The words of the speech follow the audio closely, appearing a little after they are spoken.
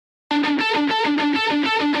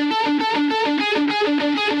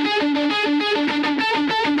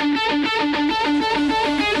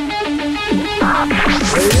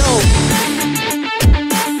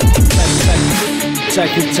check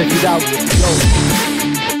it out, yo.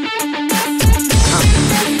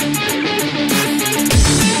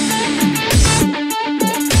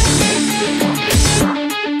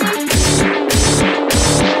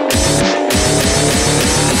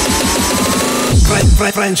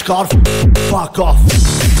 Frenchcore, fuck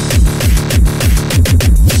off.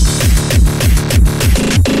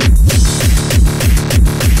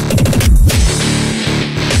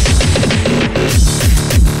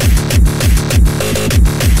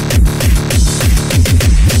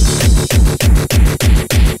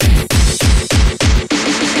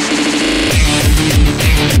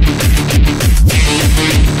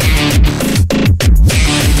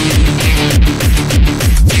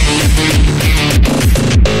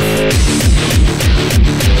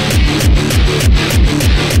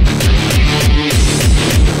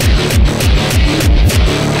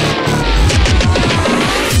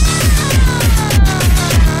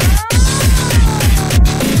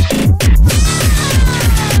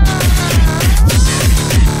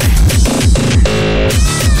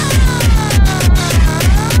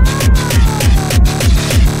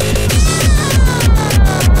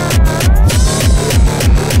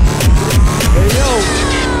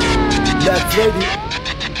 Ready?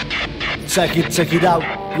 Check it out,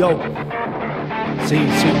 yo. See.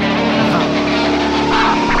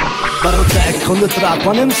 Barotek on the track,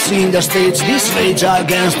 one MC in the stage. This rage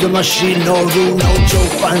against the machine, no rule, no joke,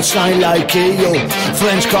 punchline like KO.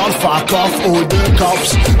 Frenchcore, fuck off, all the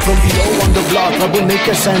cops. From below on the block,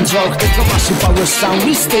 troublemakers and rock. Take a massive power sound,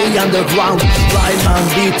 we stay underground. Rhyme and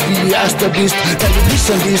beat, we as the beast.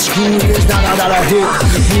 Television, this crew is not another hit.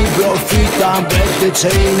 Move your feet and break the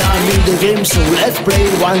chain. I'm in the game, so let's play.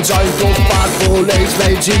 One joint of part for legs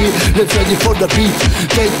like Jimmy. Let's ready for the beat.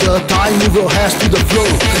 Take the time, move your hands to the floor.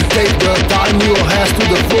 Take the time, move your hands to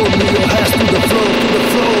the floor. Move your hands to the floor, to the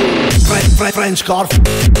floor. Frenchcore,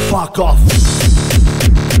 fuck off.